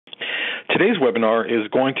Today's webinar is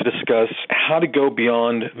going to discuss how to go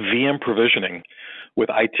beyond VM provisioning with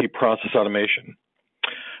IT process automation.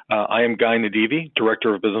 I am Guy Nadivi,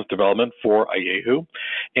 Director of Business Development for Ayehu,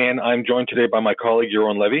 and I'm joined today by my colleague,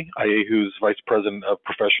 Yaron Levy, Ayehu's Vice President of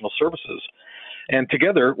Professional Services. And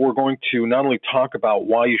together, we're going to not only talk about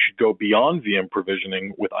why you should go beyond VM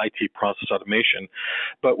provisioning with IT process automation,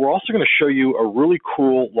 but we're also going to show you a really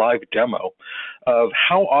cool live demo of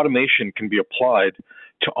how automation can be applied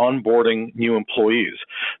to onboarding new employees.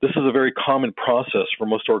 This is a very common process for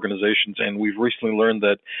most organizations, and we've recently learned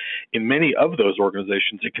that in many of those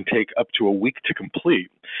organizations, it can take up to a week to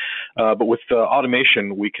complete. But with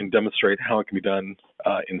automation, we can demonstrate how it can be done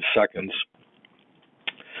in seconds.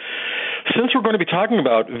 Since we're going to be talking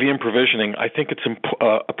about VM provisioning, I think it's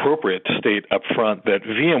appropriate to state up front that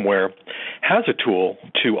VMware has a tool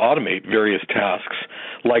to automate various tasks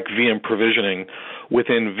like VM provisioning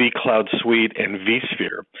within vCloud Suite and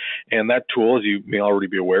vSphere. And that tool, as you may already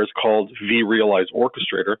be aware, is called vRealize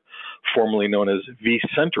Orchestrator, formerly known as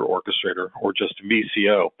vCenter Orchestrator, or just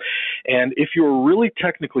VCO. And if you're really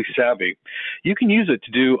technically savvy, you can use it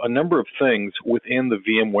to do a number of things within the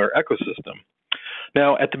VMware ecosystem.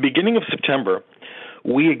 Now, at the beginning of September,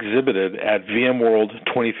 we exhibited at VMworld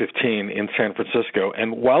 2015 in San Francisco,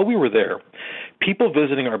 and while we were there, people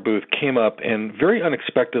visiting our booth came up and very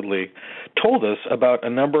unexpectedly told us about a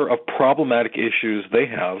number of problematic issues they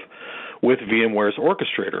have with VMware's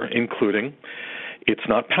Orchestrator, including it's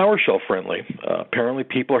not PowerShell friendly. Apparently,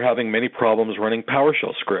 people are having many problems running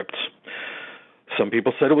PowerShell scripts. Some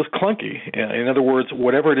people said it was clunky. In other words,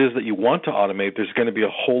 whatever it is that you want to automate, there's going to be a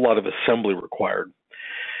whole lot of assembly required.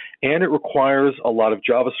 And it requires a lot of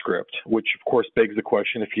JavaScript, which of course begs the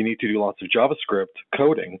question, if you need to do lots of JavaScript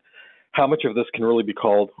coding, how much of this can really be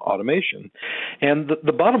called automation? And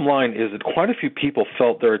the bottom line is that quite a few people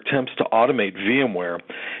felt their attempts to automate VMware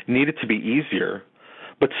needed to be easier,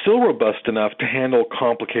 but still robust enough to handle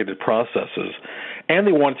complicated processes. And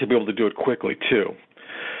they wanted to be able to do it quickly too.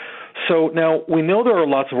 So now we know there are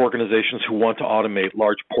lots of organizations who want to automate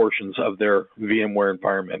large portions of their VMware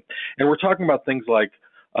environment. And we're talking about things like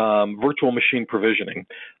virtual machine provisioning.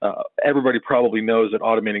 Everybody probably knows that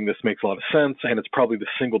automating this makes a lot of sense, and it's probably the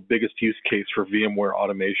single biggest use case for VMware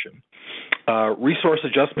automation. Resource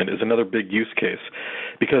adjustment is another big use case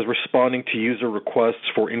because responding to user requests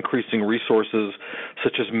for increasing resources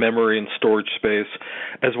such as memory and storage space,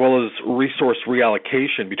 as well as resource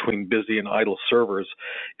reallocation between busy and idle servers,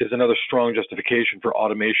 is another strong justification for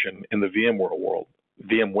automation in the VMware world.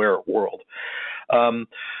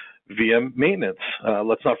 VM maintenance.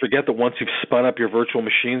 Let's not forget that once you've spun up your virtual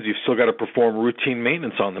machines, you've still got to perform routine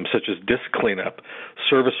maintenance on them, such as disk cleanup,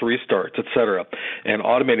 service restarts, etc. And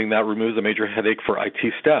automating that removes a major headache for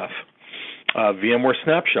IT staff. VMware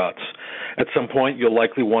snapshots. At some point, you'll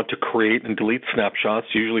likely want to create and delete snapshots,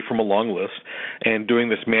 usually from a long list, and doing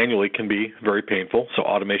this manually can be very painful, so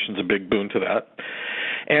automation is a big boon to that.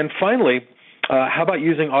 And finally, how about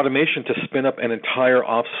using automation to spin up an entire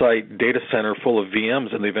offsite data center full of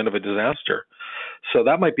VMs in the event of a disaster? So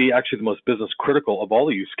that might be actually the most business critical of all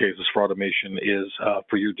the use cases for automation is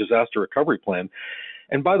for your disaster recovery plan.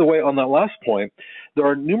 And by the way, on that last point, there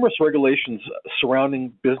are numerous regulations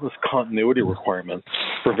surrounding business continuity requirements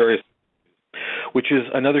for various, which is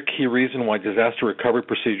another key reason why disaster recovery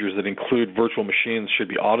procedures that include virtual machines should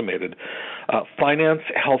be automated. Finance,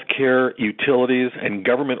 healthcare, utilities, and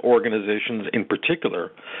government organizations in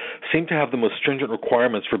particular seem to have the most stringent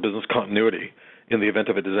requirements for business continuity in the event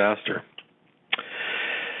of a disaster.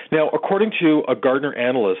 Now, according to a Gartner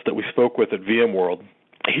analyst that we spoke with at VMworld,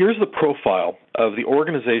 here's the profile of the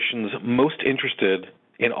organizations most interested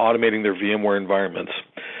in automating their VMware environments.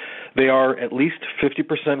 They are at least 50%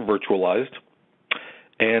 virtualized,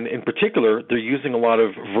 and in particular, they're using a lot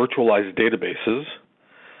of virtualized databases,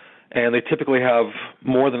 and they typically have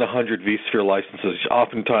more than 100 vSphere licenses,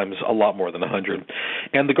 oftentimes a lot more than 100.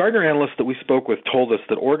 And the Gartner analyst that we spoke with told us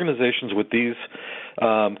that organizations with these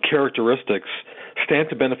characteristics stand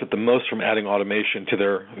to benefit the most from adding automation to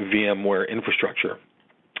their VMware infrastructure.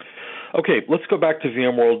 Okay, let's go back to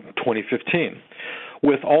VMworld 2015.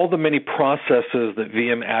 With all the many processes that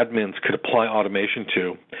VM admins could apply automation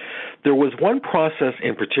to, there was one process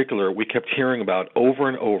in particular we kept hearing about over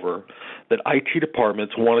and over that IT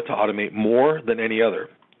departments wanted to automate more than any other,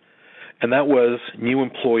 and that was new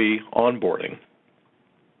employee onboarding.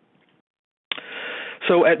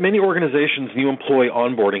 So at many organizations, new employee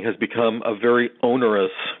onboarding has become a very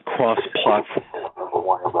onerous cross-platform.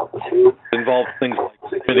 It involves things like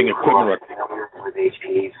submitting equipment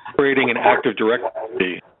records, creating an Active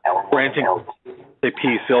Directory, granting SAP,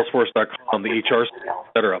 Salesforce.com, the HR,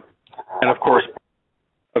 etc. And of course,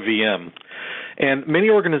 a VM. And many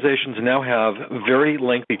organizations now have very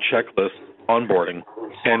lengthy checklists onboarding,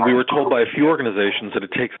 and we were told by a few organizations that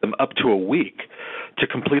it takes them up to a week to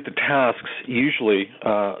complete the tasks usually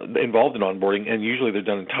involved in onboarding, and usually they're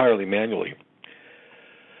done entirely manually.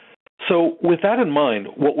 So with that in mind,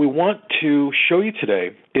 what we want to show you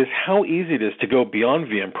today is how easy it is to go beyond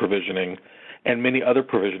VM provisioning and many other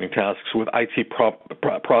provisioning tasks with IT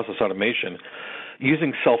process automation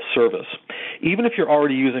using self-service. Even if you're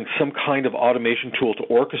already using some kind of automation tool to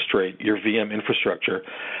orchestrate your VM infrastructure,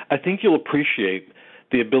 I think you'll appreciate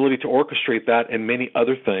the ability to orchestrate that and many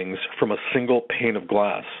other things from a single pane of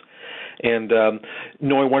glass. And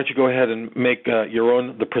Noy, why don't you go ahead and make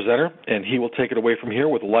Yaron the presenter, and he will take it away from here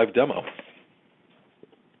with a live demo.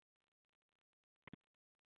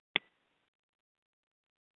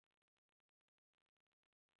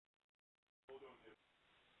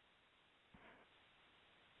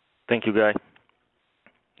 Thank you, Guy.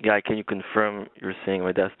 Guy, can you confirm you're seeing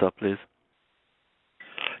my desktop, please?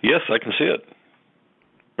 Yes, I can see it.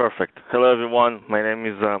 Perfect. Hello, everyone. My name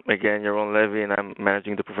is, again, Yaron Levy, and I'm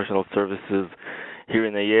managing the professional services here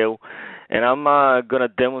in Ayehu. And I'm going to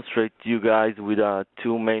demonstrate to you guys with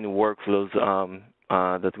two main workflows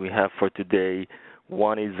that we have for today.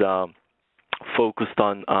 One is focused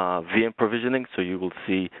on VM provisioning, so you will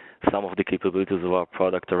see some of the capabilities of our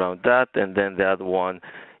product around that. And then the other one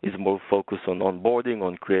is more focused on onboarding,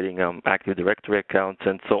 on creating Active Directory accounts,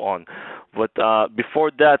 and so on. But before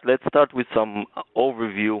that, let's start with some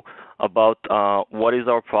overview about what is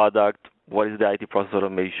our product, what is the IT process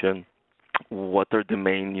automation, what are the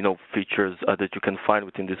main features that you can find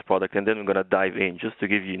within this product, and then we're going to dive in just to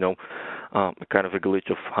give you kind of a glitch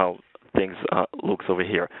of how things looks over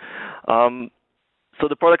here. So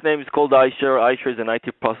the product name is called iShare. iShare is an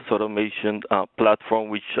IT process automation platform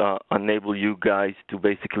which enable you guys to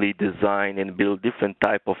basically design and build different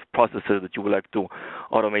type of processes that you would like to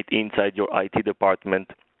automate inside your IT department.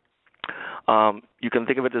 You can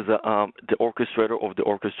think of it as the orchestrator of the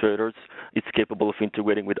orchestrators. It's capable of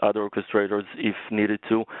integrating with other orchestrators if needed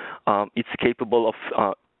to. It's capable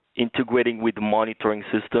of integrating with monitoring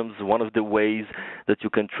systems. One of the ways that you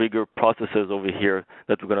can trigger processes over here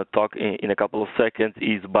that we're going to talk in a couple of seconds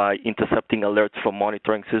is by intercepting alerts from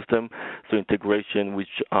monitoring system. So integration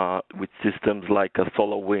with systems like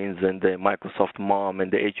SolarWinds and the Microsoft MOM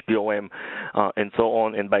and the HPOM and so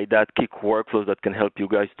on. And by that, kick workflows that can help you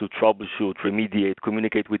guys to troubleshoot, remediate,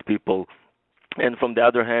 communicate with people. And from the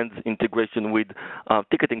other hand, integration with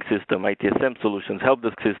ticketing system, ITSM solutions, help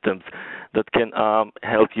desk systems that can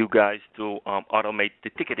help you guys to automate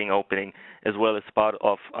the ticketing opening as well as part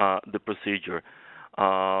of the procedure.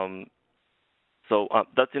 So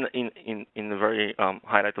that's in a very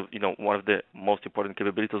highlight of one of the most important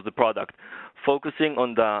capabilities of the product. Focusing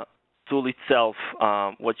on the tool itself,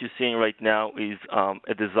 what you're seeing right now is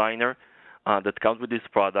a designer that comes with this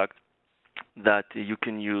product that you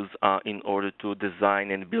can use in order to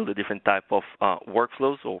design and build a different type of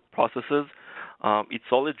workflows or processes. It's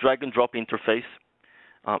all a drag-and-drop interface.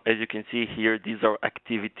 As you can see here, these are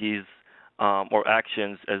activities or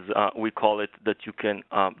actions, as we call it, that you can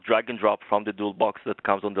drag and drop from the toolbox that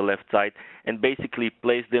comes on the left side and basically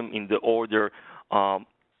place them in the order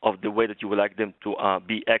of the way that you would like them to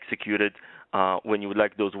be executed when you would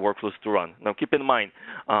like those workflows to run. Now, keep in mind,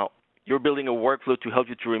 you're building a workflow to help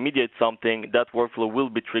you to remediate something. That workflow will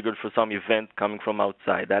be triggered for some event coming from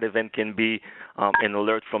outside. That event can be an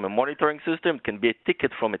alert from a monitoring system. It can be a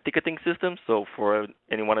ticket from a ticketing system. So for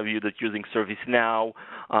any one of you that's using ServiceNow,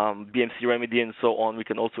 BMC Remedy, and so on, we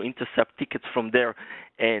can also intercept tickets from there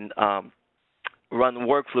and run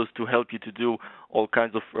workflows to help you to do all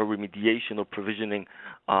kinds of remediation or provisioning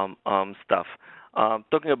stuff.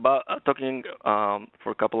 Talking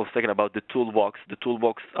for a couple of seconds about the toolbox. The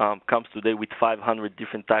toolbox comes today with 500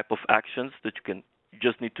 different type of actions that you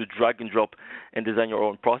just need to drag and drop and design your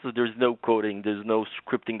own process. There's no coding, there's no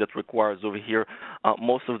scripting that requires over here.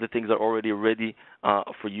 Most of the things are already ready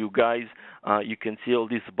for you guys. You can see all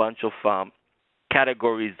this bunch of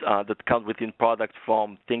categories that come within product,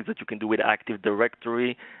 from things that you can do with Active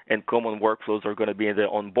Directory, and common workflows are going to be in the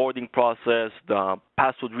onboarding process, the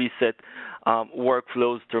password reset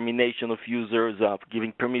workflows, termination of users,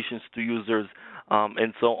 giving permissions to users,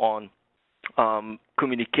 and so on.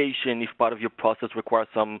 Communication, if part of your process requires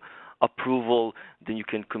some approval, then you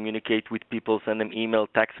can communicate with people, send them email,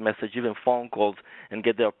 text message, even phone calls, and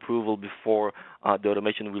get the approval before the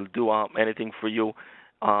automation will do anything for you.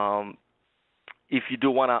 If you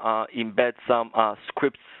do want to embed some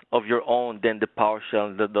scripts of your own, then the PowerShell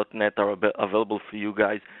and the .NET are available for you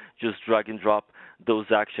guys. Just drag and drop those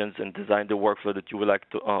actions and design the workflow that you would like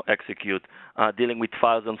to execute, dealing with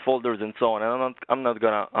files and folders and so on. And I'm not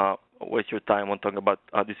going to waste your time on talking about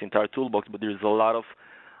this entire toolbox, but there's a lot of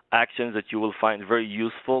actions that you will find very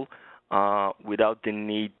useful without the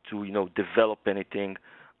need to develop anything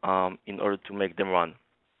in order to make them run.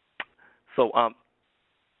 So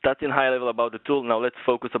that's in high level about the tool. Now let's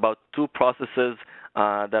focus about two processes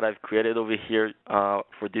that I've created over here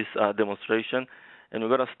for this demonstration. And we're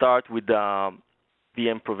going to start with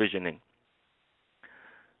VM provisioning.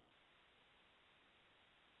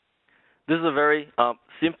 This is a very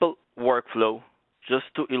simple workflow just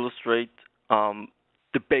to illustrate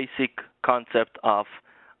the basic concept of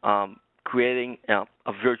creating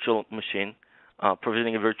a virtual machine,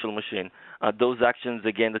 provisioning a virtual machine. Those actions,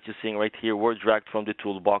 again, that you're seeing right here were dragged from the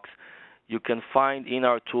toolbox. You can find in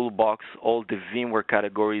our toolbox all the VMware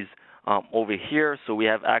categories over here. So we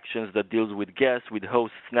have actions that deals with guests, with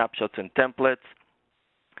hosts, snapshots, and templates.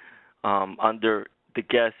 Under the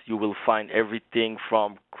guests, you will find everything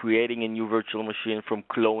from creating a new virtual machine, from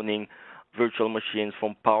cloning virtual machines,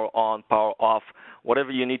 from power on, power off.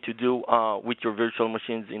 Whatever you need to do with your virtual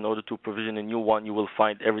machines in order to provision a new one, you will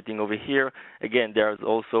find everything over here. Again, there's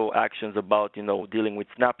also actions about dealing with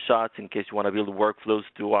snapshots in case you want to build workflows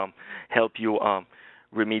to help you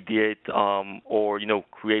remediate or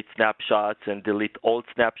create snapshots and delete old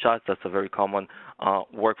snapshots. That's a very common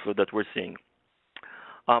workflow that we're seeing.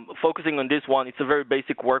 Focusing on this one, it's a very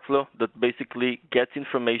basic workflow that basically gets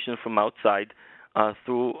information from outside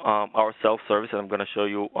through our self-service, and I'm going to show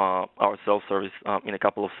you our self-service in a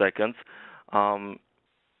couple of seconds.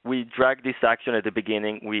 We drag this action at the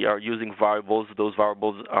beginning. We are using variables. Those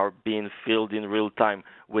variables are being filled in real time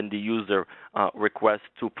when the user requests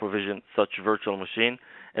to provision such virtual machine.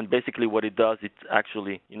 And basically what it does, it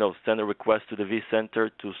actually send a request to the vCenter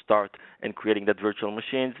to start and creating that virtual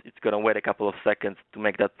machines. It's going to wait a couple of seconds to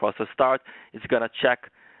make that process start. It's going to check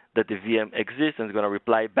that the VM exists and it's going to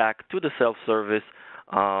reply back to the self-service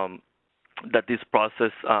that this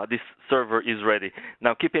process, this server is ready.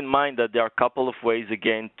 Now keep in mind that there are a couple of ways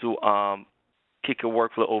again to kick a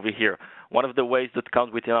workflow over here. One of the ways that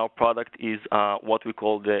comes within our product is what we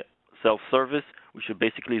call the self-service, which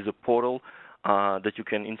basically is a portal that you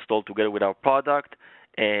can install together with our product.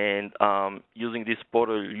 And using this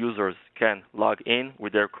portal, users can log in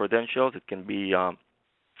with their credentials. It can be an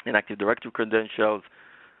Active Directory credentials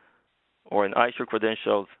or an iShare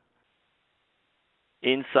credentials.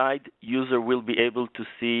 Inside, user will be able to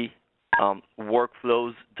see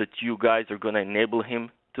workflows that you guys are going to enable him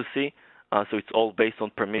to see. So it's all based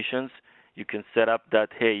on permissions. You can set up that,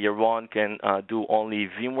 hey, Yaron can do only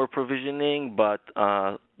VMware provisioning, but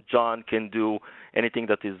John can do anything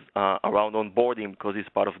that is around onboarding because he's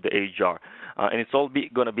part of the HR. And it's all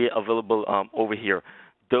going to be available over here.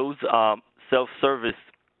 Those self-service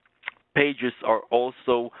pages are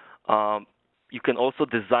also you can also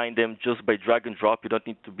design them just by drag and drop. You don't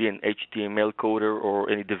need to be an HTML coder or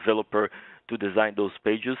any developer to design those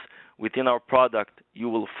pages. Within our product, you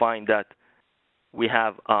will find that we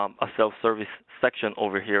have a self-service section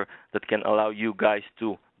over here that can allow you guys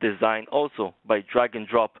to design also by drag and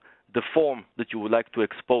drop the form that you would like to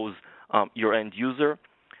expose your end user.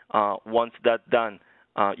 Once that's done,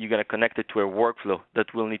 you're going to connect it to a workflow that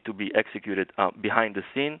will need to be executed behind the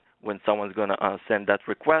scene when someone's going to send that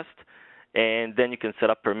request. And then you can set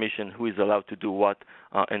up permission, who is allowed to do what,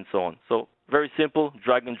 and so on. So very simple,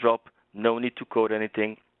 drag and drop, no need to code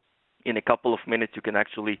anything. In a couple of minutes, you can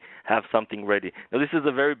actually have something ready. Now, this is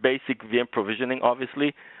a very basic VM provisioning,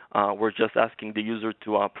 obviously. We're just asking the user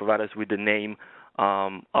to provide us with the name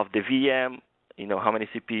of the VM, how many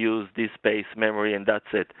CPUs, disk space, memory, and that's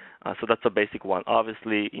it. So that's a basic one.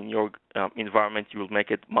 Obviously, in your environment, you will make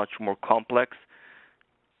it much more complex,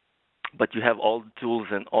 but you have all the tools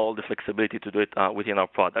and all the flexibility to do it within our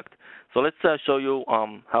product. So let's show you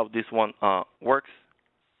how this one works.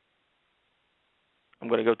 I'm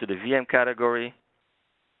going to go to the VM category.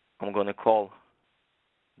 I'm going to call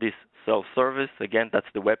this self-service. Again, that's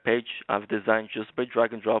the web page I've designed just by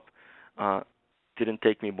drag and drop. Didn't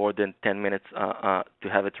take me more than 10 minutes to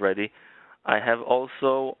have it ready. I have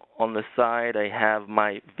also on the side, I have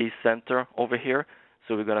my vCenter over here.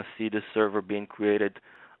 So we're going to see the server being created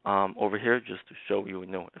over here just to show you,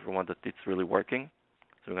 everyone that it's really working.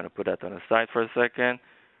 So we're going to put that on the side for a second.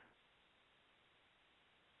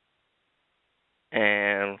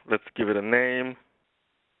 And let's give it a name.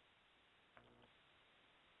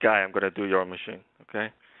 Guy, I'm going to do your machine, okay?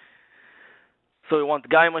 So we want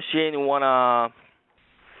Guy machine. We want a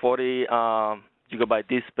 40 gigabyte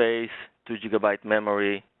disk space, 2 gigabyte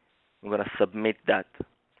memory. I'm going to submit that.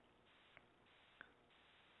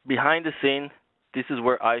 Behind the scene, this is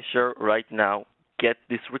where iShare right now get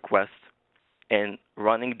this request and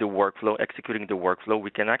running the workflow, executing the workflow.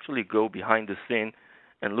 We can actually go behind the scene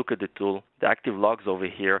and look at the tool. The active logs over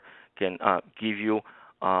here can give you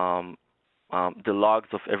the logs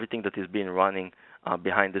of everything that is being running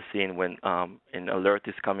behind the scene when an alert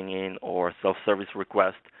is coming in or self-service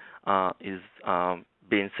request is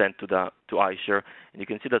being sent to iShare. And you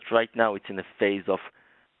can see that right now it's in the phase of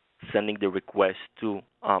sending the request to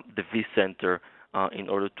the vCenter in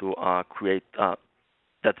order to create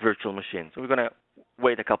that virtual machine. So we're going to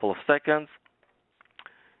wait a couple of seconds.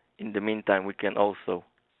 In the meantime, we can also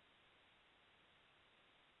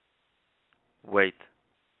wait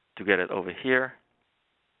to get it over here.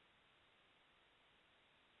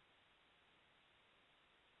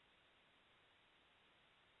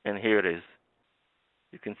 And here it is.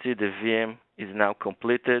 You can see the VM is now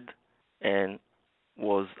completed and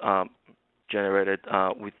was generated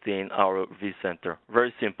within our vCenter.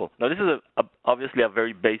 Very simple. Now, this is obviously a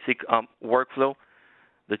very basic workflow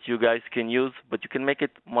that you guys can use, but you can make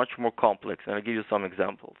it much more complex, and I'll give you some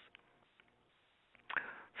examples.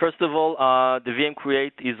 First of all, the VM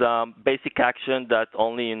create is a basic action that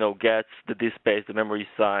only gets the disk space, the memory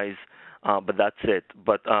size, but that's it.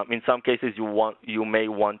 But in some cases, you may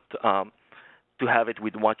want to have it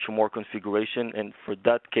with much more configuration, and for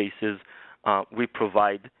that cases, we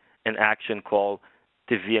provide an action called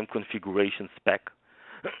the VM configuration spec,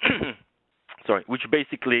 sorry, which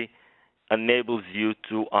basically enables you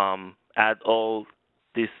to add all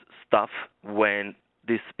this stuff when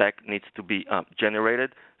this spec needs to be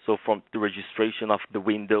generated. So from the registration of the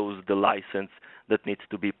Windows, the license that needs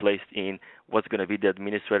to be placed in, what's going to be the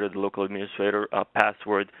administrator, the local administrator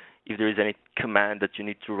password, if there is any command that you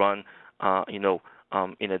need to run,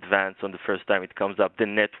 in advance on the first time it comes up, the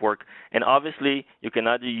network. And obviously, you can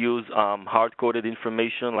either use hard-coded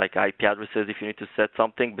information like IP addresses if you need to set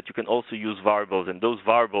something, but you can also use variables, and those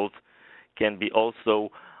variables can be also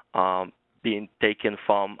being taken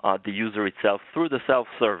from the user itself through the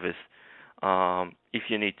self-service if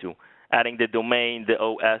you need to. Adding the domain, the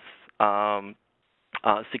OS,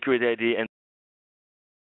 security ID, and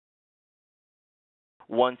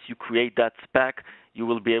once you create that spec, you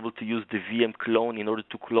will be able to use the VM clone in order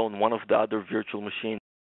to clone one of the other virtual machines.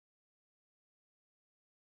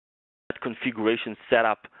 That configuration set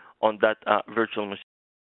up on that virtual machine.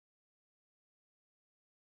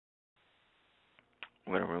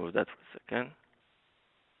 I'm going to remove that for a second.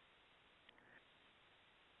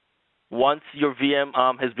 Once your VM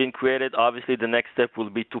has been created, obviously the next step will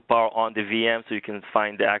be to power on the VM. So you can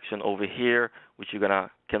find the action over here, which you're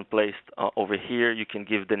can place over here. You can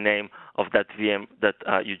give the name of that VM that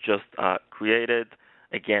you just created,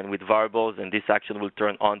 again with variables, and this action will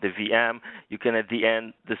turn on the VM. You can at the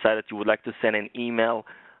end decide that you would like to send an email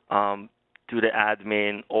to the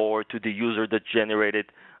admin or to the user that generated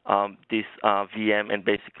this VM, and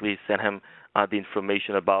basically send him the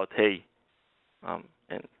information about, hey,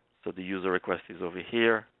 and so the user request is over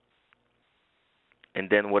here. And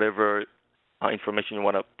then whatever information you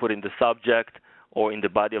want to put in the subject or in the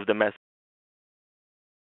body of the message,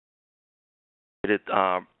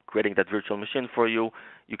 creating that virtual machine for you,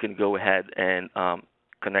 you can go ahead and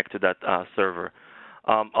connect to that server.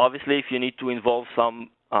 Obviously, if you need to involve some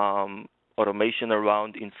automation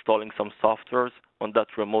around installing some softwares on that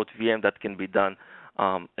remote VM, that can be done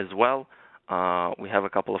as well. We have a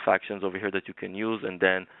couple of actions over here that you can use, and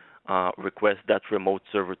then request that remote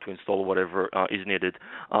server to install whatever is needed.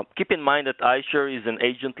 Keep in mind that iShare is an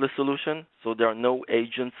agentless solution, so there are no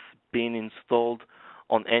agents being installed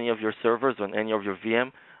on any of your servers, on any of your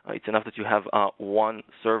VM. It's enough that you have one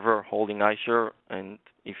server holding iShare, and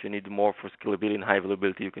if you need more for scalability and high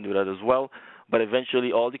availability, you can do that as well. But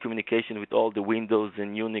eventually, all the communication with all the Windows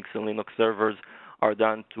and Unix and Linux servers are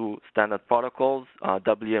done to standard protocols,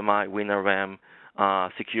 WMI,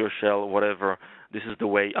 WinRM, Secure Shell, whatever. This is the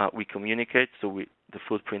way we communicate, so the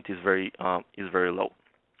footprint is very low.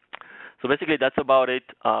 So basically, that's about it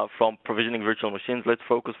from provisioning virtual machines. Let's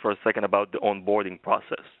focus for a second about the onboarding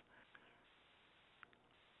process.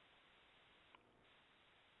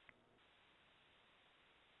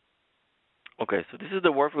 Okay, so this is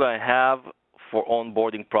the workflow I have for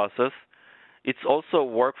onboarding process. It's also a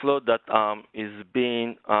workflow that is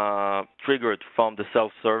being triggered from the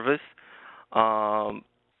self-service.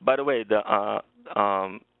 By the way,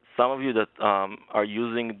 some of you that are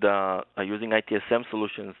using ITSM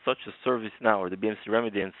solutions such as ServiceNow or the BMC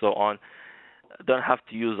Remedy and so on, don't have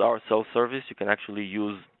to use our self-service. You can actually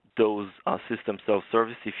use those system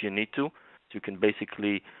self-service if you need to. So you can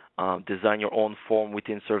basically design your own form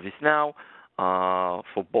within ServiceNow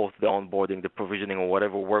for both the onboarding, the provisioning, or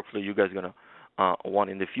whatever workflow you guys are going one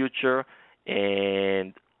in the future.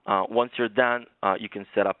 And once you're done, you can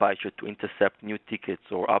set up iShare to intercept new tickets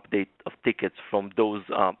or update of tickets from those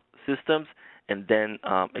systems, and then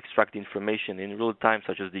extract information in real time,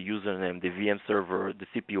 such as the username, the VM server, the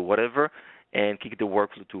CPU, whatever, and kick the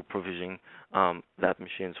workflow to provision that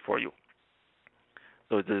machines for you.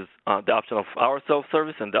 So it is the option of our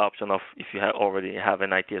self-service and the option of if you already have an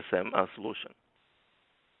ITSM solution.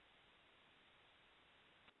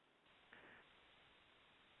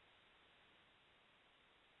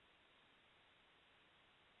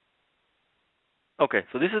 Okay,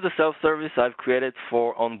 so this is the self-service I've created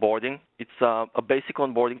for onboarding. It's a basic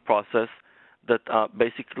onboarding process that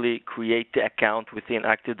basically create the account within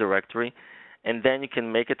Active Directory, and then you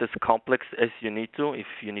can make it as complex as you need to. If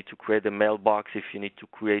you need to create a mailbox, if you need to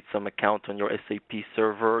create some account on your SAP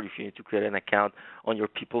server, if you need to create an account on your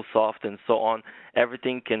PeopleSoft, and so on,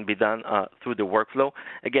 everything can be done through the workflow.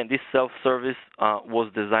 Again, this self-service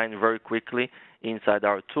was designed very quickly inside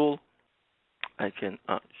our tool. I can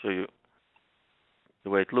show you the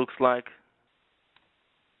way it looks like.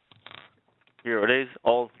 Here it is,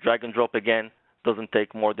 all drag and drop again. Doesn't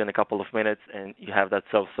take more than a couple of minutes, and you have that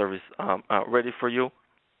self-service ready for you.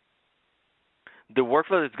 The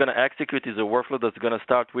workflow that's going to execute is a workflow that's going to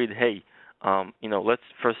start with, hey, let's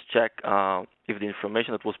first check if the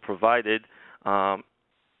information that was provided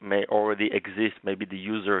may already exist. Maybe the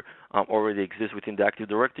user already exists within the Active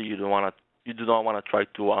Directory. You do not want to try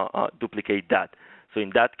to duplicate that. So in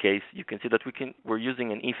that case, you can see that we're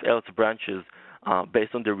using an if-else branches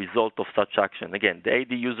based on the result of such action. Again, the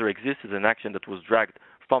AD user exists is an action that was dragged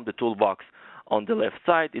from the toolbox on the left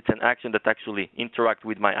side. It's an action that actually interacts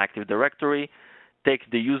with my Active Directory, takes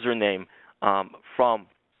the username from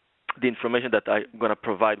the information that I'm going to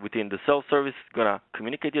provide within the self-service, going to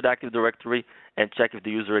communicate with the Active Directory and check if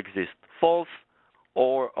the user exists. False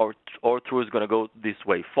or true is going to go this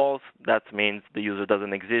way. False, that means the user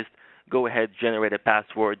doesn't exist. Go ahead, generate a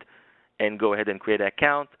password, and go ahead and create an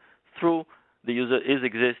account. True, the user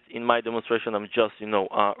exists. In my demonstration, I'm just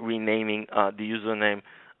renaming the username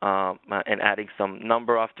and adding some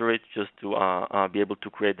number after it, just to be able to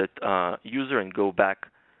create that user and go back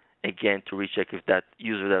again to recheck if that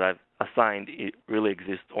user that I've assigned really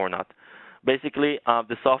exists or not. Basically,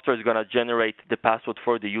 the software is going to generate the password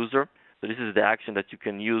for the user. So this is the action that you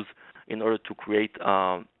can use in order to create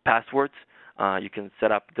passwords. You can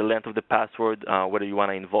set up the length of the password, whether you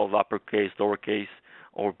want to involve uppercase, lowercase,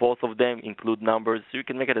 or both of them, include numbers. So you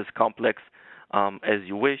can make it as complex as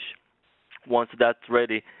you wish. Once that's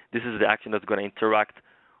ready, this is the action that's going to interact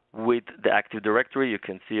with the Active Directory. You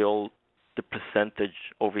can see all the percentage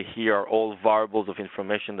over here are all variables of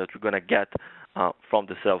information that you're going to get from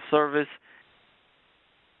the self-service.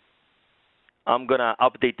 I'm going to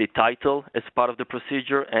update the title as part of the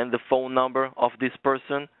procedure and the phone number of this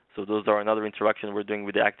person. So those are another interaction we're doing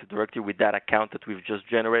with the Active Directory with that account that we've just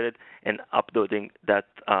generated and uploading that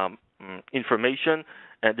information.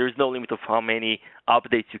 And there's no limit of how many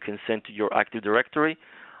updates you can send to your Active Directory.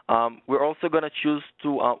 We're also going to choose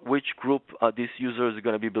to which group this user is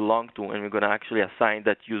going to belong to, and we're going to actually assign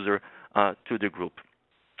that user to the group.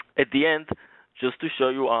 At the end, just to show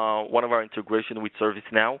you one of our integration with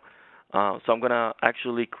ServiceNow, so I'm going to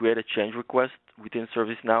actually create a change request within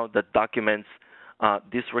ServiceNow that documents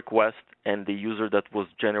this request and the user that was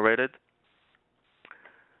generated.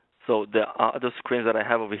 So the other screens that I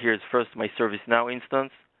have over here is first my ServiceNow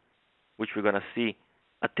instance, which we're going to see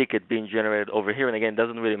a ticket being generated over here. And again, it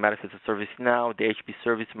doesn't really matter if it's a ServiceNow, the HP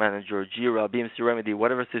Service Manager, Jira, BMC Remedy,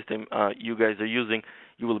 whatever system you guys are using,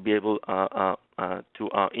 you will be able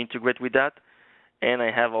to integrate with that. And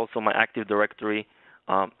I have also my Active Directory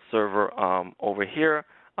server over here.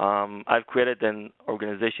 I've created an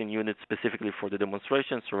organization unit specifically for the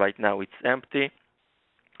demonstration, so right now it's empty,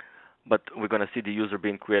 but we're going to see the user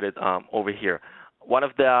being created over here. One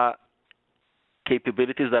of the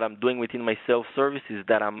capabilities that I'm doing within my self-service is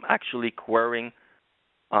that I'm actually querying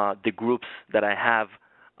the groups that I have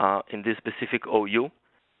in this specific OU,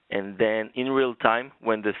 and then in real time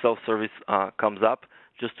when the self-service comes up,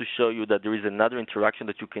 just to show you that there is another interaction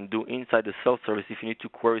that you can do inside the self-service if you need to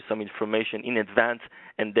query some information in advance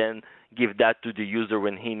and then give that to the user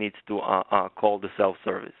when he needs to call the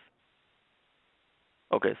self-service.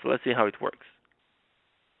 Okay, so let's see how it works.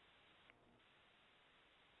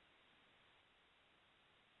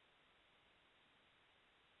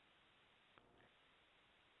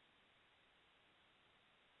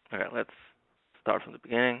 Okay, let's start from the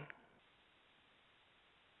beginning.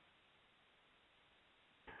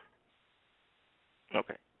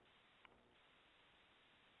 Okay.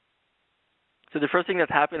 So the first thing that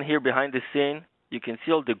happened here behind the scene you can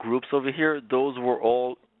see all the groups over here. Those were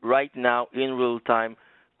all right now in real time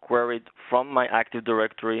queried from my Active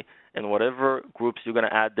Directory, and whatever groups you're going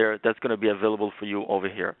to add there, that's going to be available for you over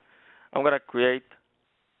here. I'm going to create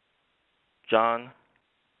John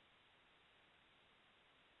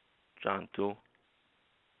 2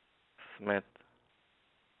 Smith.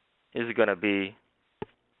 He's going to be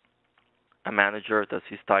a manager. That's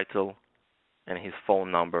his title, and his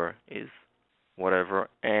phone number is whatever.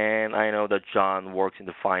 And I know that John works in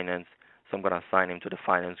the finance, so I'm going to assign him to the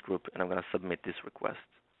finance group, and I'm going to submit this request.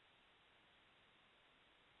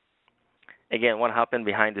 Again, what happened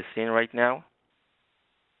behind the scene right now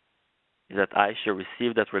is that iShare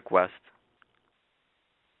received that request,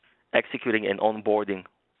 executing an onboarding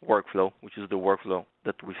workflow, which is the workflow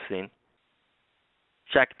that we've seen,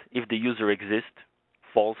 checked if the user exists,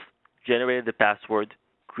 false, generated the password,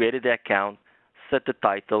 created the account, set the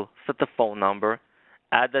title, set the phone number,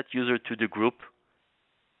 add that user to the group,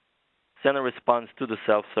 send a response to the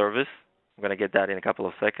self-service. I'm going to get that in a couple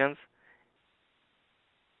of seconds.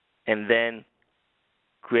 And then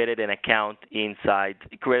created a ticket inside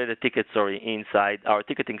our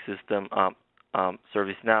ticketing system,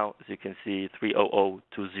 ServiceNow, as you can see,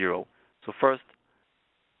 30020. So first,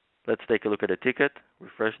 let's take a look at the ticket,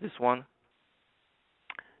 refresh this one.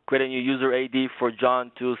 Create a new user ID for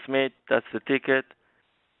John 2 Smith, that's the ticket.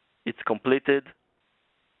 It's completed,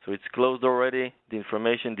 so it's closed already. The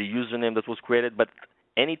information, the username that was created, but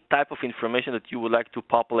any type of information that you would like to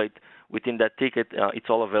populate within that ticket, it's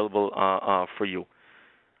all available for you.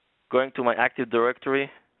 Going to my Active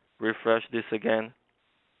Directory, refresh this again.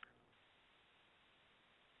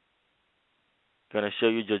 Going to show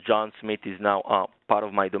you that John Smith is now part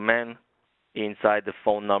of my domain. Inside the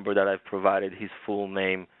phone number that I've provided, his full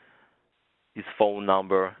name, his phone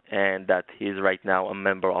number, and that he is right now a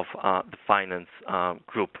member of the finance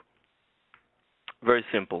group. Very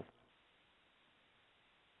simple.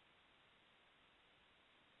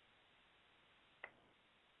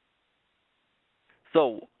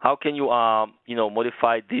 So how can you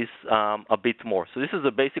modify this a bit more? So this is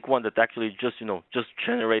a basic one that actually just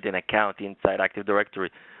generate an account inside Active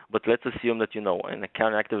Directory. But let's assume that an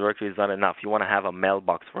account in Active Directory is not enough. You want to have a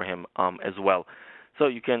mailbox for him as well. So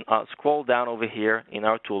you can scroll down over here in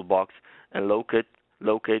our toolbox and locate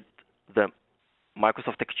the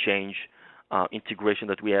Microsoft Exchange integration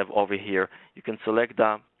that we have over here. You can select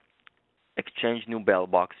the Exchange new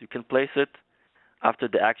mailbox. You can place it after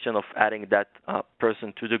the action of adding that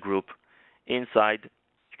person to the group. Inside,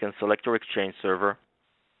 you can select your Exchange server.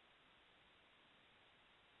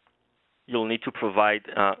 You'll need to provide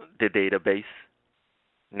the database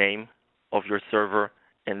name of your server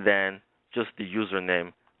and then just the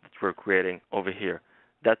username that we're creating over here.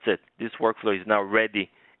 That's it. This workflow is now ready,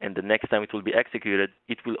 and the next time it will be executed,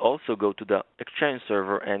 it will also go to the Exchange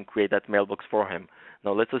server and create that mailbox for him.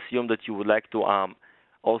 Now let's assume that you would like to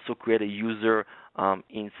also create a user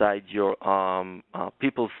inside your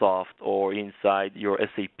PeopleSoft or inside your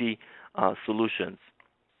SAP solutions.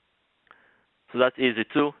 So that's easy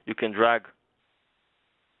too. You can drag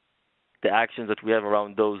the actions that we have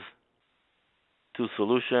around those two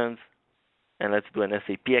solutions, and let's do an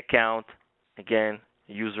SAP account. Again,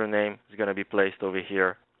 username is going to be placed over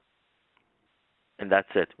here, and that's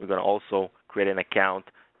it. We're going to also create an account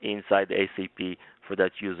inside the SAP for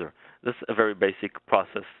that user. This is a very basic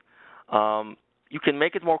process. You can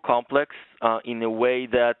make it more complex in a way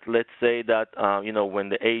that, let's say that when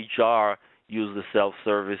the HR use the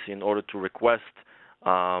self-service in order to request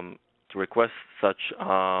such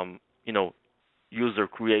user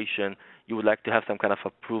creation, you would like to have some kind of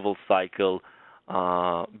approval cycle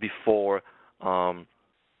before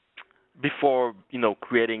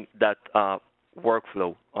creating that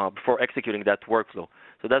workflow, before executing that workflow.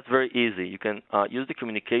 So that's very easy. You can use the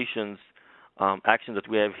communications action that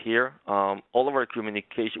we have here. All of our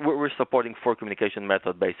communication, we're supporting 4 communication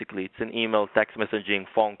methods basically. It's an email, text messaging,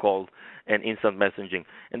 phone call, and instant messaging.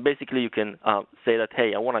 And basically you can say that,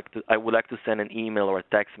 hey, I would like to send an email or a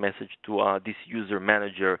text message to this user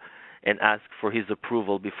manager and ask for his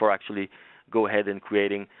approval before actually go ahead and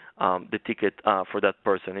creating the ticket for that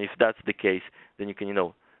person. If that's the case, then you can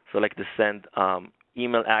select the send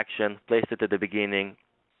email action, place it at the beginning,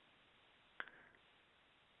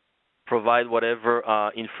 provide whatever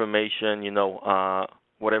information,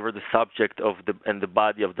 whatever the subject of and the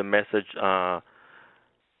body of the message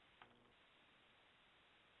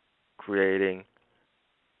creating,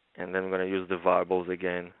 and then I'm going to use the variables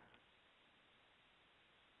again.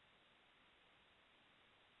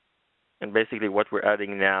 And basically what we're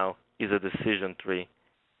adding now is a decision tree.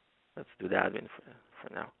 Let's do the admin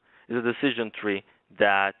for now. Is a decision tree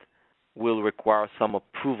that will require some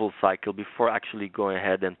approval cycle before actually going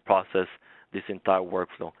ahead and process this entire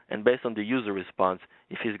workflow. And based on the user response,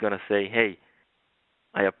 if he's going to say, hey,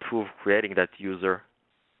 I approve creating that user.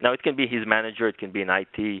 Now, it can be his manager, it can be an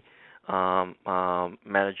IT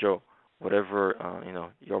manager, whatever,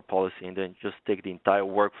 your policy, and then just take the entire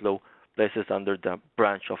workflow, place it under the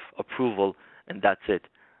branch of approval, and that's it.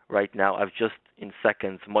 Right now, I've just, in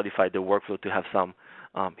seconds, modified the workflow to have some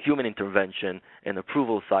human intervention and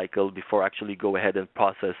approval cycle before actually go ahead and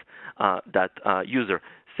process that user.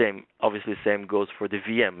 Obviously, same goes for the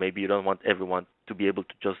VM. Maybe you don't want everyone to be able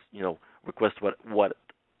to just, request what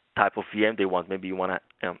type of VM they want. Maybe you want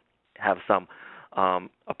to have some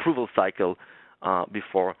approval cycle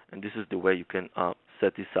before, and this is the way you can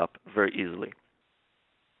set this up very easily.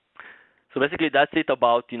 So basically, that's it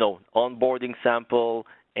about onboarding sample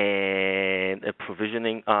and a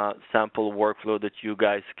provisioning sample workflow that you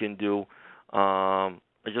guys can do. I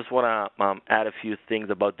just want to add a few things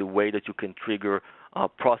about the way that you can trigger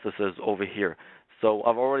processes over here. So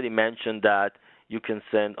I've already mentioned that you can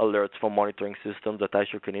send alerts from monitoring systems that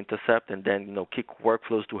iShare can intercept, and then kick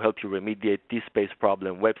workflows to help you remediate disk space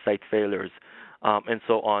problem, website failures, and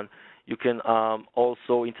so on. You can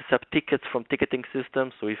also intercept tickets from ticketing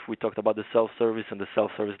systems. So if we talked about the self-service and the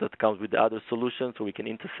self-service that comes with the other solutions, so we can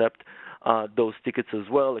intercept those tickets as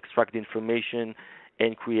well, extract the information,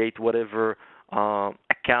 and create whatever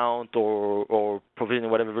account or provision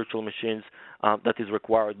whatever virtual machines that is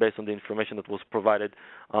required based on the information that was provided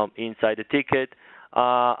inside the ticket.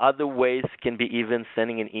 Other ways can be even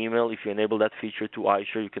sending an email. If you enable that feature to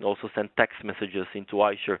iShare, you can also send text messages into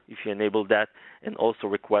iShare if you enable that, and also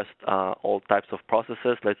request all types of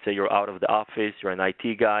processes. Let's say you're out of the office, you're an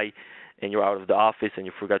IT guy, and you're out of the office and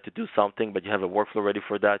you forgot to do something, but you have a workflow ready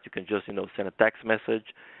for that. You can just send a text message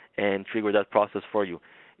and trigger that process for you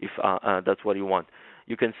if that's what you want.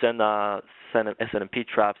 You can send SNMP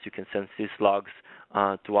traps. You can send syslogs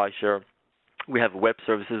to iShare. We have web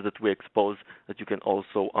services that we expose that you can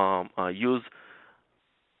also use.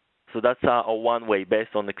 So that's one way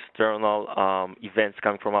based on external events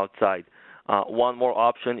coming from outside. One more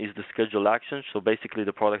option is the schedule actions. So basically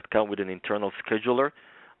the product comes with an internal scheduler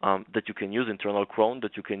that you can use, internal cron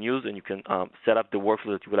that you can use, and you can set up the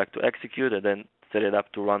workflow that you would like to execute, and then set it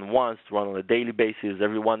up to run once, to run on a daily basis,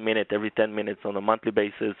 every 1 minute, every 10 minutes on a monthly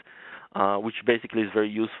basis, which basically is very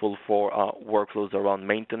useful for workflows around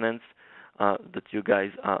maintenance that you guys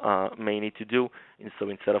may need to do. And so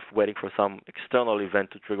instead of waiting for some external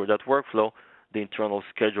event to trigger that workflow, the internal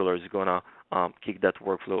scheduler is going to kick that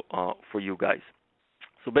workflow for you guys.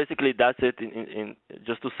 So basically that's it.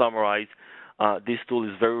 Just to summarize, this tool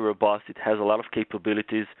is very robust. It has a lot of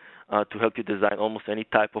capabilities to help you design almost any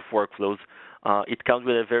type of workflows. It comes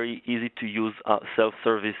with a very easy-to-use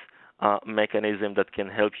self-service mechanism that can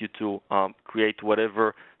help you to create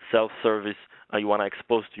whatever self-service you want to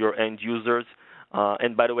expose to your end users.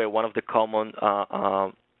 And by the way, one of the common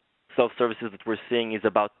self-services that we're seeing is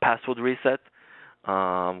about password reset.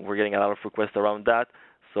 We're getting a lot of requests around that.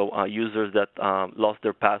 So users that lost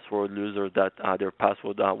their password, users that their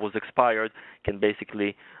password was expired, can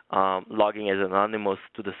basically log in as anonymous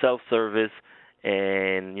to the self-service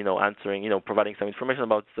and answering, providing some information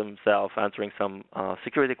about themselves, answering some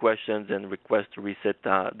security questions, and request to reset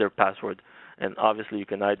their password. And obviously, you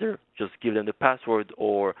can either just give them the password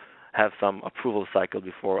or have some approval cycle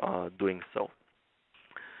before doing so.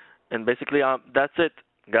 And basically, that's it,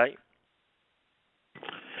 Guy.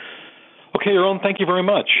 Okay, Yaron, thank you very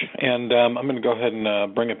much. And I'm going to go ahead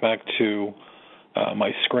and bring it back to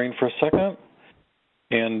my screen for a second.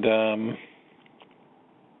 And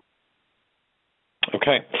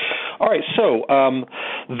okay. All right, so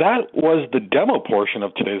that was the demo portion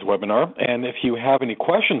of today's webinar. And if you have any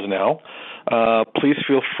questions now, please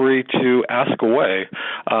feel free to ask away.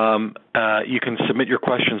 You can submit your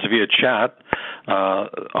questions via chat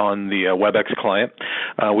on the WebEx client.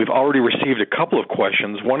 We've already received a couple of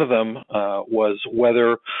questions. One of them was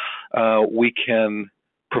whether we can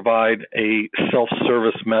provide a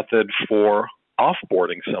self-service method for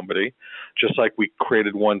offboarding somebody, just like we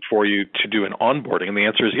created one for you to do an onboarding. And the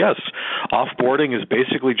answer is yes. Offboarding is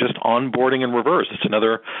basically just onboarding in reverse. It's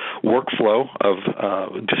another workflow of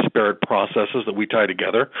disparate processes that we tie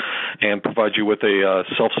together and provide you with a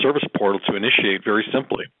self-service portal to initiate very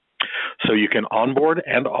simply. So you can onboard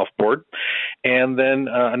and offboard. And then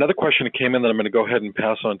another question that came in that I'm going to go ahead and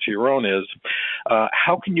pass on to Yaron is,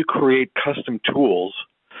 how can you create custom tools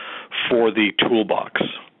for the toolbox?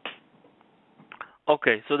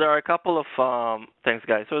 Okay, so there are a couple of thanks,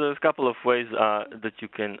 guys. So there's a couple of ways that you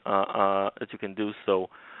can do so.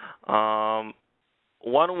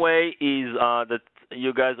 One way is that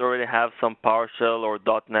you guys already have some PowerShell or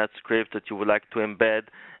 .NET script that you would like to embed,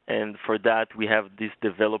 and for that we have this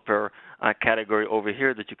developer category over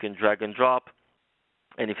here that you can drag and drop.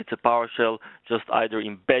 And if it's a PowerShell, just either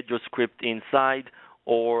embed your script inside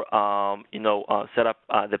or set up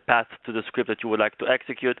the path to the script that you would like to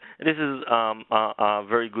execute. And this is a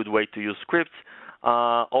very good way to use scripts.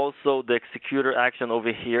 Also, the executor action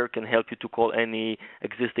over here can help you to call any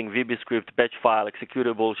existing VB script, batch file,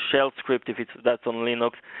 executable, shell script if that's on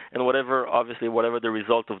Linux, and whatever the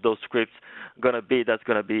result of those scripts gonna be, that's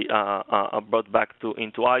gonna be brought back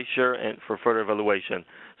into iShare and for further evaluation.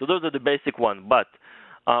 So those are the basic ones, but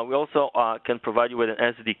we also can provide you with an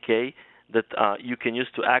SDK that you can use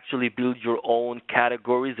to actually build your own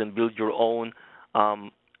categories and build your own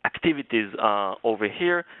activities over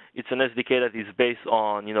here. It's an SDK that is based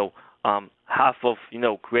on, half of,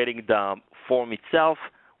 creating the form itself,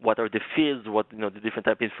 what are the fields, what, the different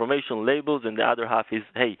type of information, labels, and the other half is,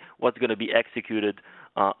 hey, what's going to be executed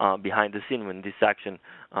behind the scene when this action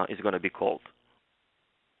is going to be called.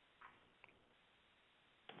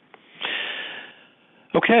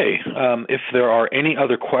 Okay. If there are any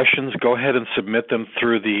other questions, go ahead and submit them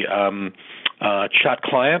through the chat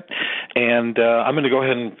client, and I'm going to go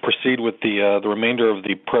ahead and proceed with the remainder of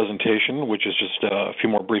the presentation, which is just a few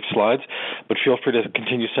more brief slides. But feel free to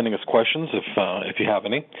continue sending us questions if you have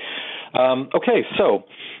any. Okay, so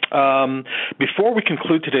before we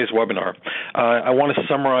conclude today's webinar, I want to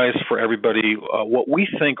summarize for everybody what we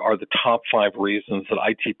think are the top 5 reasons that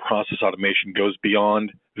IT process automation goes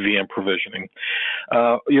beyond VM provisioning.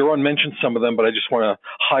 Yaron mentioned some of them, but I just want to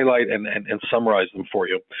highlight and summarize them for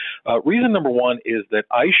you. Reason number 1 is that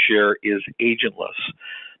iShare is agentless.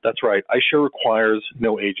 That's right, iShare requires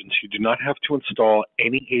no agents. You do not have to install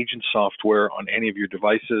any agent software on any of your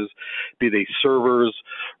devices, be they servers,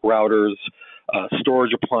 routers,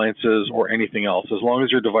 storage appliances, or anything else. As long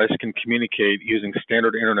as your device can communicate using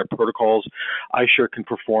standard internet protocols, iShare can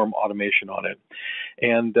perform automation on it.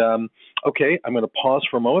 And okay, I'm going to pause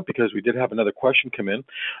for a moment because we did have another question come in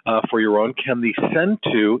for Yaron. Can the send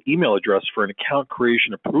to email address for an account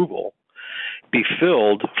creation approval be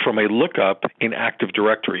filled from a lookup in Active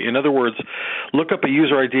Directory? In other words, look up a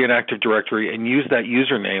user ID in Active Directory and use that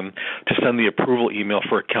username to send the approval email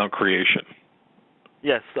for account creation.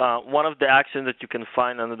 Yes, one of the actions that you can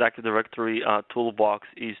find on the Active Directory toolbox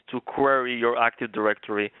is to query your Active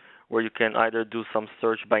Directory, where you can either do some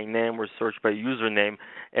search by name or search by username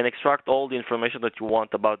and extract all the information that you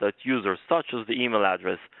want about that user, such as the email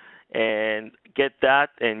address, and get that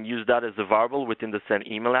and use that as a variable within the send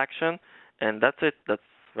email action. And that's it. That's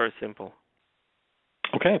very simple.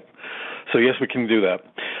 Okay. So yes, we can do that.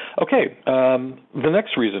 Okay. The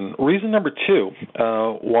next reason number 2,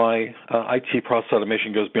 why IT process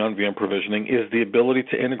automation goes beyond VM provisioning is the ability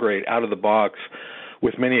to integrate out of the box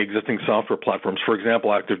with many existing software platforms, for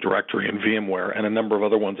example, Active Directory and VMware, and a number of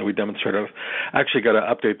other ones that we demonstrated. I've actually got to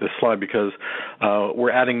update this slide because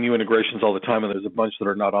we're adding new integrations all the time, and there's a bunch that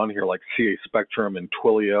are not on here, like CA Spectrum and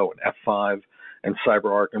Twilio and F5 and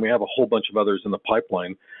CyberArk, and we have a whole bunch of others in the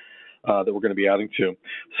pipeline that we're going to be adding to.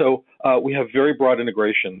 So we have very broad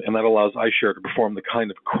integration, and that allows iShare to perform the kind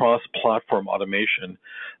of cross-platform automation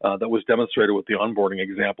that was demonstrated with the onboarding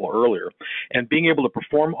example earlier. And being able to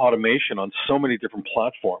perform automation on so many different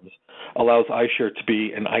platforms allows iShare to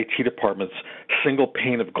be an IT department's single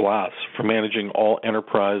pane of glass for managing all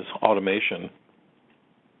enterprise automation.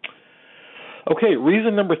 Okay,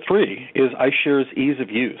 reason number 3 is iShare's ease of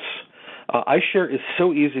use. iShare is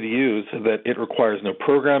so easy to use that it requires no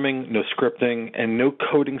programming, no scripting, and no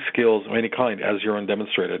coding skills of any kind, as Yaron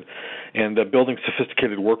demonstrated. And building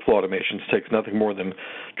sophisticated workflow automations takes nothing more than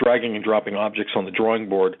dragging and dropping objects on the drawing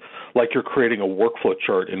board like you're creating a workflow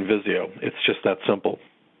chart in Visio. It's just that simple.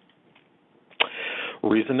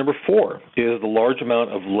 Reason number 4 is the large amount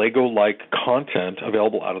of Lego-like content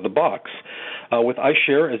available out of the box. With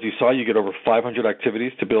iShare, as you saw, you get over 500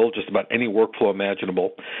 activities to build just about any workflow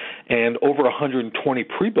imaginable, and over 120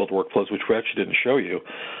 pre-built workflows, which we actually didn't show you,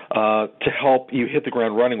 to help you hit the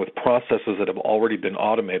ground running with processes that have already been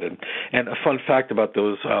automated. And a fun fact about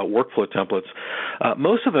those workflow templates,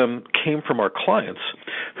 most of them came from our clients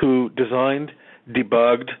who designed,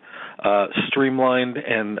 debugged, streamlined,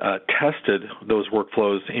 and tested those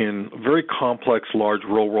workflows in very complex, large,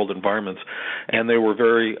 real-world environments. And they were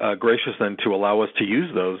very gracious then to allow us to use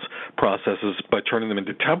those processes by turning them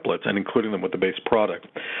into templates and including them with the base product.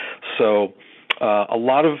 So a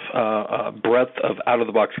lot of breadth of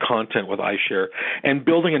out-of-the-box content with iShare, and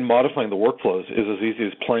building and modifying the workflows is as easy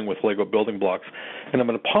as playing with Lego building blocks. And I'm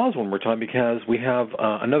going to pause one more time because we have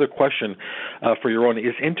another question for Yaron.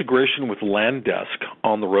 Is integration with LANDesk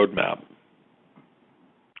on the roadmap?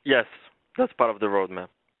 Yes, that's part of the roadmap.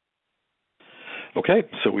 Okay,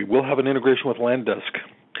 so we will have an integration with LandDesk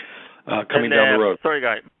coming And down the road. sorry,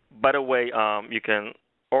 guy. By the way, you can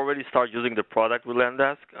already start using the product with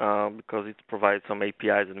LandDesk because it provides some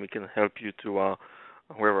APIs, and we can help you to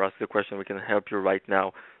whoever asks the question, we can help you right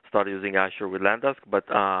now start using Azure with LandDesk. But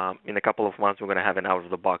in a couple of months, we're going to have an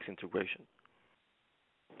out-of-the-box integration.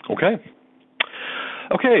 Okay.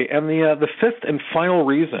 Okay, and the fifth and final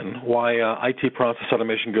reason why IT process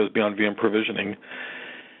automation goes beyond VM provisioning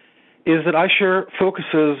is that iShare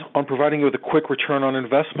focuses on providing you with a quick return on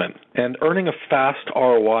investment. And earning a fast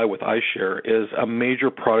ROI with iShare is a major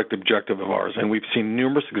product objective of ours, and we've seen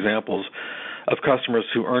numerous examples of customers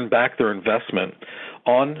who earn back their investment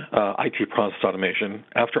on IT process automation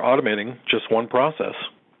after automating just one process.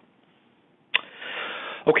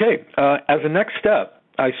 Okay, as a next step,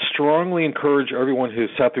 I strongly encourage everyone who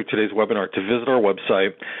sat through today's webinar to visit our website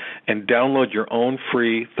and download your own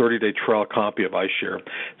free 30-day trial copy of iShare.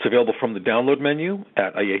 It's available from the download menu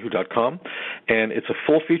at Ayehu.com, and it's a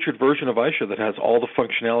full-featured version of iShare that has all the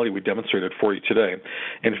functionality we demonstrated for you today.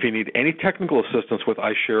 And if you need any technical assistance with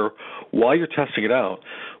iShare while you're testing it out,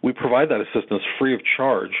 we provide that assistance free of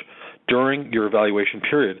charge during your evaluation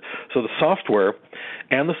period. So the software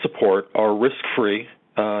and the support are risk-free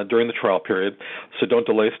during the trial period, so don't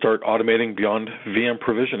delay. Start automating beyond VM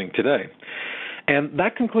provisioning today. And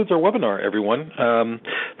that concludes our webinar, everyone.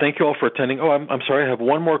 Thank you all for attending. Oh, I'm sorry, I have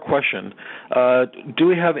one more question. Do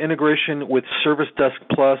we have integration with Service Desk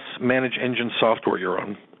Plus Manage Engine software you're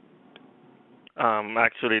on?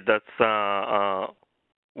 Actually, that's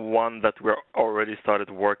one that we're already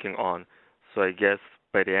started working on. So I guess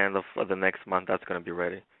by the end of the next month, that's going to be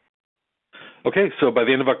ready. Okay, so by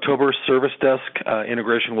the end of October, Service Desk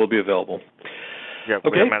integration will be available. Yep,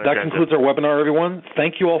 okay, that concludes our webinar, everyone.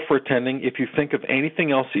 Thank you all for attending. If you think of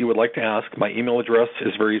anything else that you would like to ask, my email address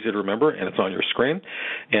is very easy to remember, and it's on your screen.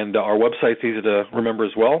 And our website's easy to remember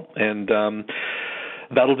as well. And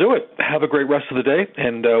that'll do it. Have a great rest of the day,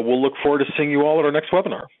 and we'll look forward to seeing you all at our next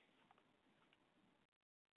webinar.